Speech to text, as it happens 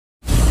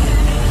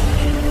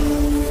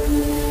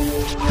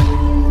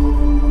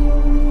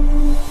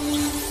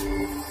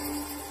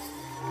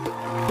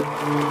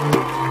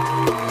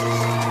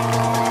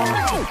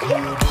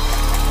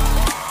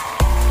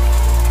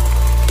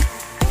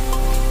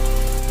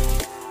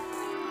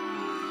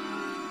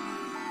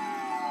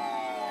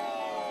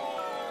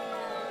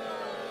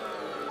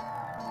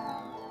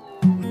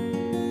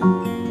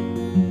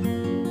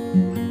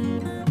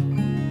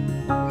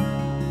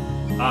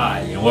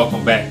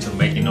welcome back to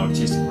Making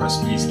Artistic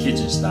Recipes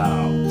Kitchen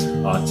Style.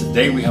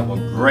 Today we have a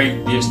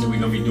great dish that we're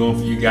going to be doing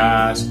for you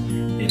guys.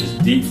 It is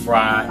deep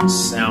fried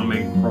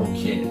salmon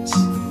croquettes.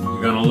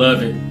 You're going to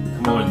love it.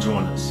 Come on and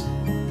join us.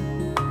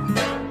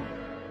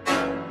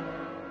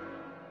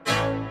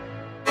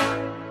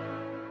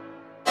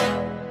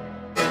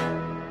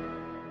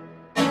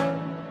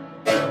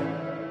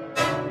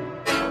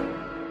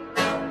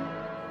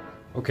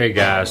 Okay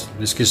guys,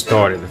 let's get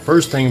started. The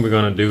first thing we're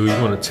going to do, you're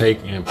going to take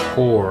and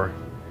pour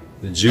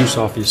the juice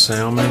off your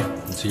salmon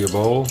into your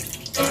bowl.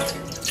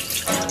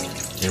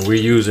 And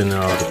we're using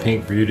the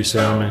pink beauty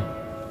salmon.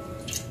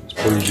 Just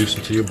pour your juice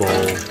into your bowl.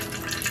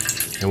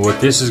 And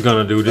what this is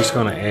going to do, this is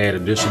going to add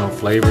additional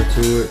flavor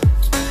to it.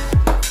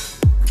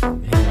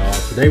 And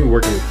today we're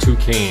working with 2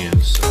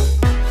 cans. So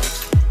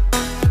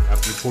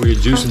after you pour your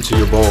juice into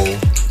your bowl,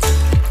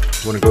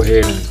 you want to go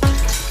ahead and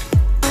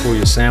pull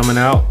your salmon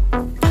out.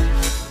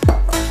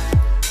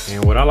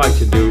 And what I like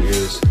to do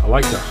is, I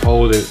like to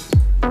hold it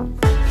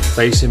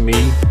facing me.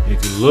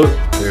 If you look,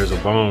 there's a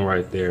bone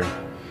right there.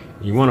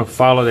 You want to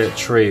follow that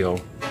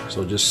trail.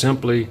 So just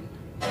simply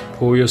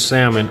pull your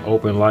salmon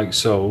open like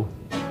so.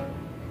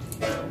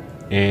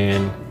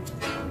 And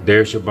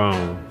there's your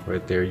bone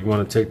right there. You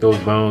want to take those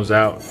bones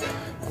out.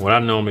 What I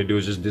normally do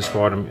is just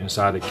discard them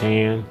inside the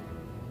can.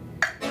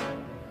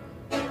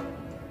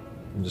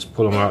 And just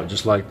pull them out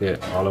just like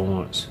that, all at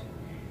once.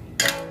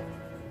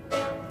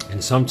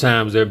 And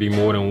sometimes there'll be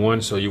more than one,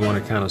 so you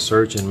want to kind of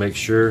search and make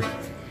sure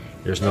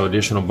there's no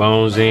additional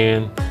bones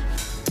in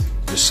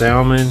your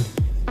salmon,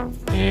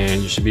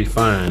 and you should be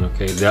fine.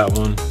 Okay, that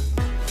one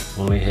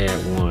only had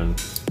one.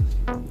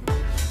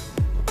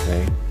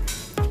 Okay,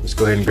 let's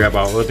go ahead and grab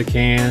our other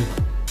can,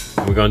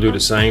 and we're going to do the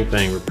same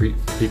thing. Repeat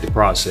the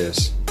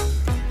process.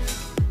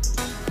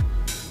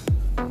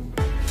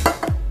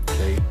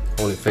 Okay,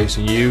 hold it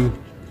facing you.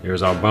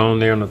 There's our bone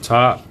there on the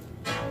top.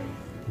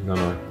 We're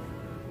going to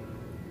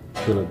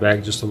peel it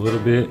back just a little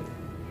bit.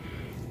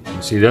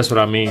 And see, that's what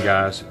I mean,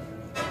 guys.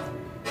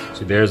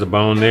 See, there's a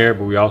bone there,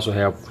 but we also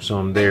have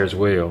some there as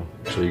well.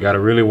 So you got to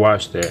really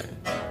watch that.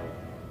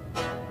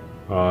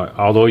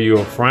 Although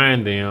you're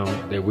frying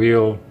them, they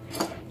will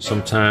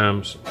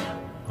sometimes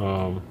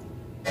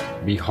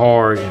be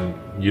hard,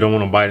 and you don't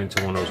want to bite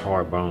into one of those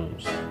hard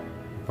bones.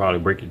 You'll probably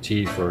break your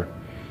teeth, or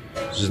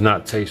it's just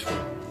not tasteful.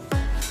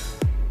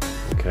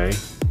 Okay,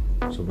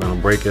 so we're going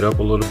to break it up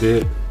a little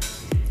bit.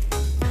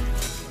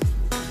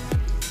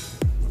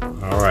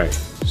 Alright,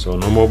 so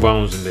no more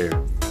bones in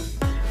there.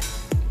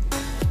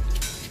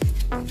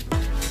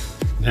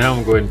 Now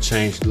I'm going to go ahead and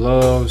change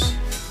gloves,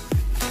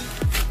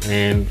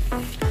 and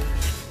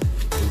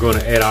we're going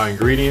to add our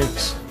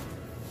ingredients.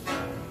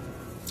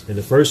 And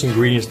the first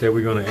ingredients that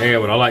we're going to add,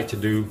 what I like to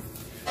do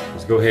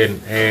is go ahead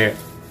and add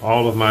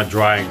all of my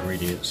dry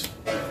ingredients.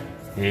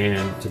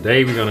 And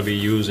today we're going to be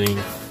using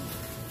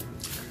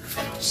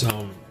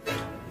some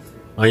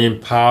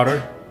onion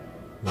powder.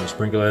 I'm going to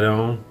sprinkle that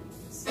on.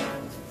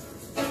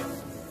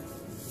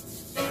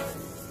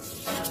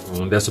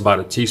 That's about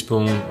a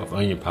teaspoon of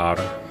onion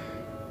powder.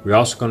 We're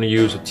also going to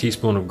use a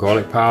teaspoon of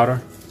garlic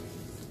powder.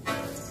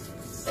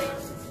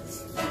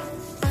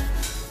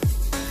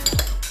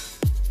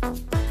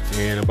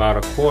 And about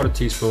a 1/4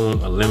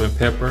 teaspoon of lemon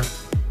pepper.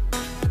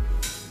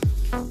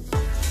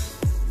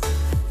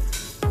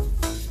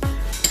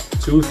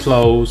 Two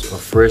cloves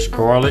of fresh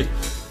garlic.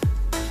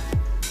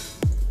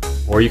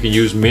 Or you can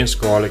use minced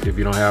garlic if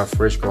you don't have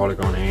fresh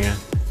garlic on hand.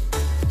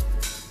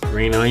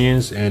 Green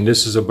onions, and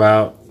this is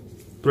about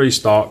 3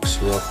 stalks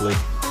roughly.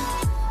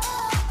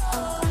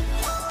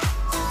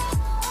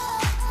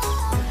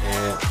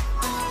 Add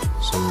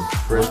some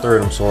fresh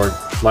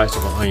slice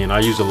of an onion. I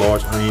use a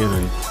large onion,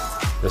 and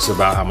that's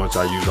about how much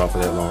I use off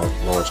of that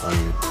large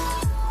onion.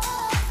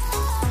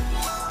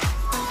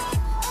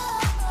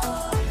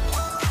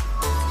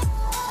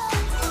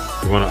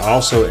 You want to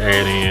also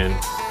add in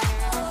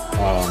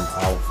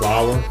our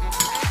flour,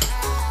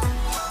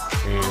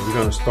 and we're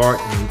going to start.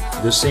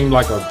 And this seemed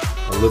like a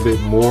little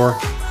bit more.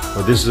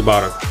 But this is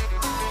about a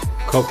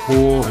cup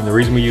full, and the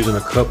reason we're using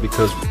a cup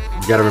because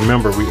you got to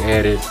remember we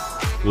added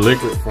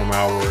liquid from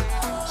our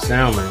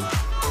salmon,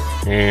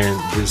 and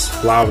this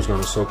flour is going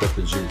to soak up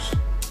the juice.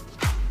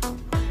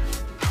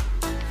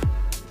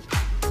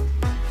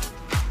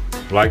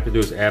 What I like to do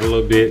is add a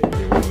little bit, and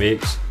then we'll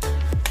mix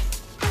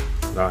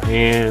with our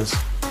hands.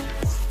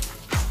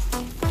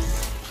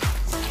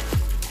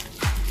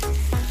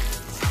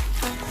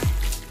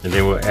 And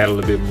then we'll add a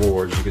little bit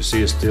more. As you can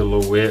see, it's still a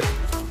little wet.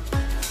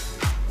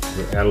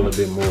 We'll add a little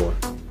bit more.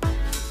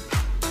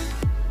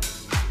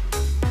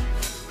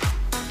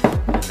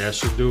 And that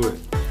should do it.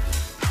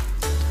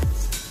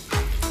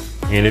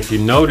 And if you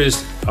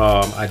notice,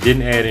 I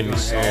didn't add any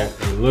salt,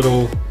 a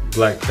little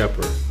black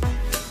pepper.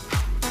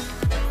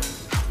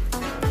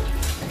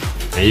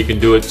 And you can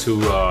do it to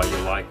your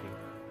liking.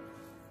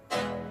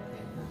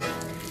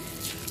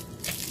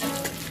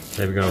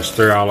 Okay, we're gonna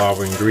stir all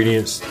our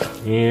ingredients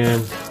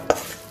in.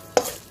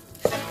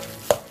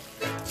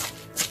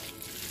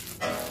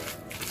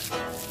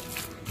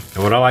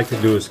 And what I like to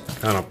do is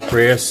kind of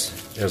press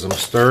as I'm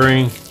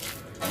stirring.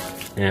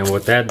 And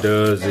what that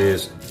does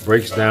is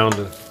breaks down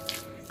the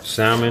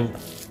salmon,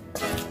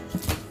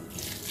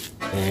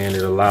 and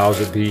it allows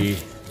it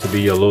to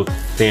be a little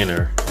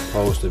thinner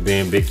opposed to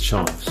being big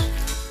chunks.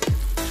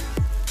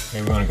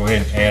 Okay, we're gonna go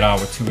ahead and add our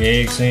 2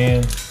 eggs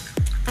in.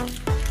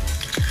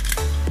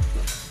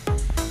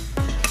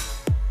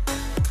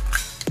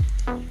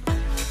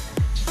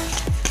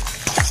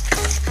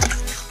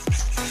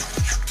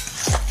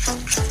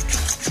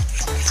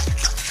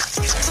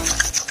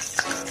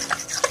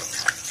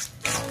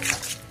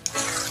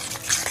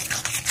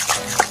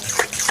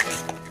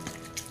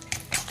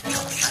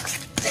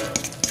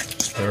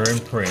 Stir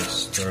and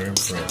press, stir and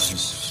press.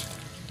 Just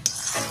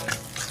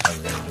how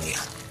you're gonna do it.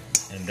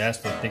 And that's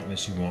the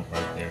thickness you want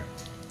right there.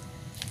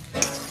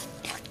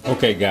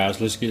 Okay guys,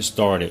 let's get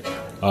started.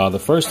 The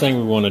first thing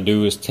we want to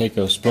do is take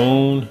a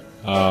spoon.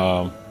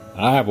 I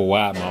have a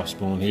wide mouth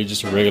spoon here,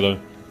 just a regular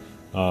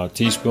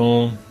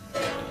teaspoon.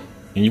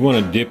 And you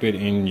want to dip it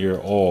in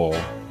your oil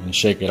and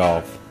shake it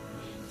off.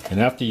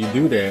 And after you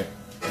do that,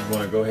 you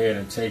want to go ahead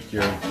and take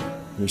your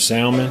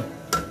salmon.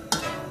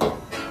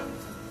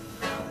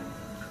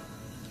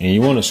 And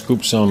you want to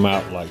scoop some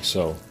out like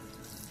so.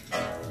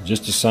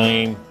 Just the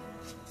same,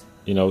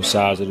 you know,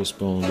 size of the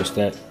spoon, just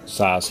that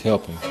size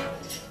helping.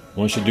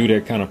 Once you do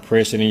that, kind of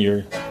press it in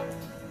your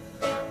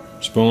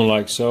spoon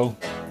like so.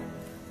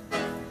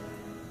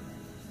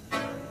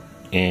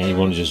 And you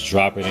want to just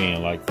drop it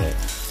in like that.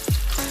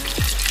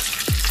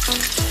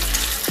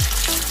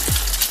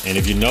 And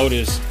if you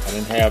notice, I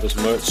didn't have as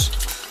much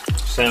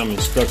salmon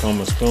stuck on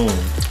my spoon.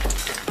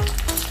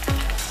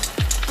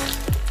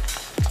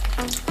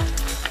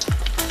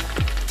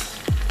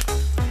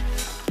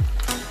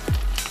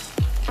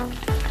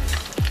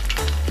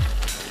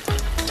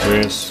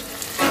 Press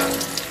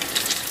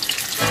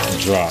and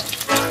drop.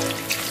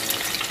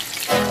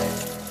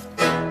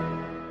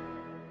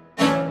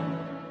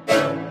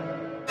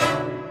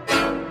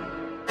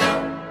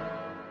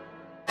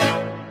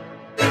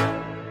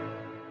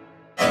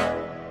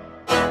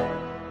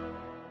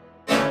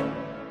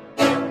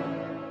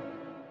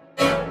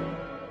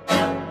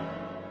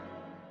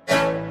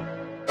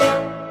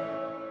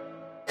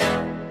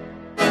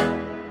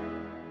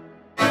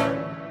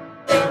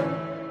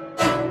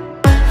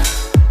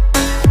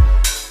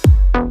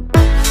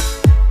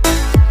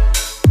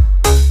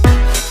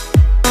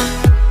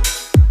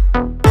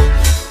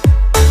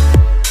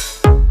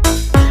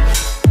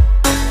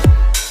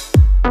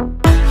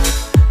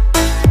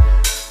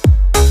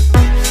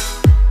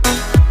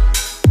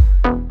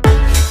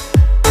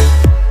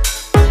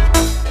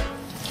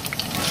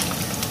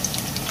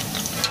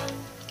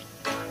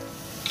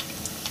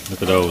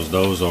 Look at those.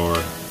 Those are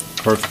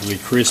perfectly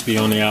crispy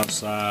on the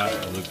outside.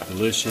 They look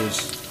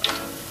delicious,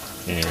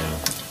 and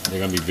they're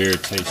gonna be very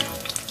tasty.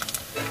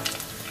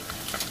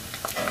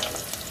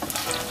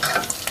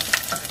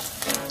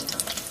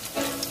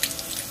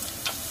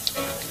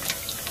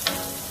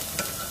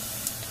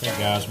 Okay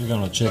guys, we're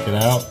gonna check it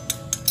out.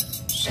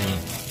 See.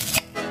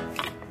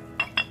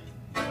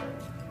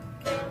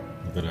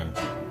 Look at that.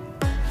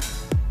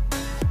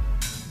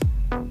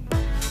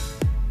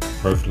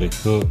 Perfectly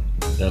cooked.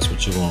 That's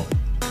what you want.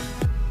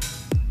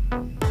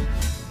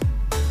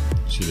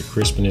 See the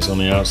crispiness on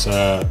the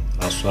outside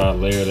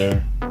layer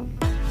there.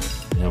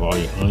 You have all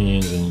your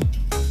onions and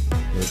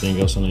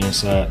everything else on the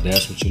inside.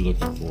 That's what you're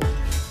looking for.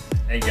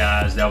 Hey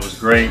guys, that was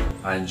great.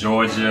 I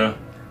enjoyed you.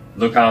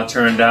 Look how it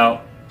turned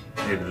out.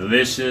 They're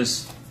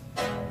delicious.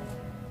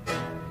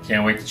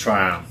 Can't wait to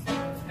try them.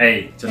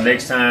 Hey, till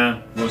next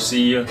time, we'll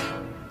see you.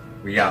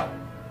 We out.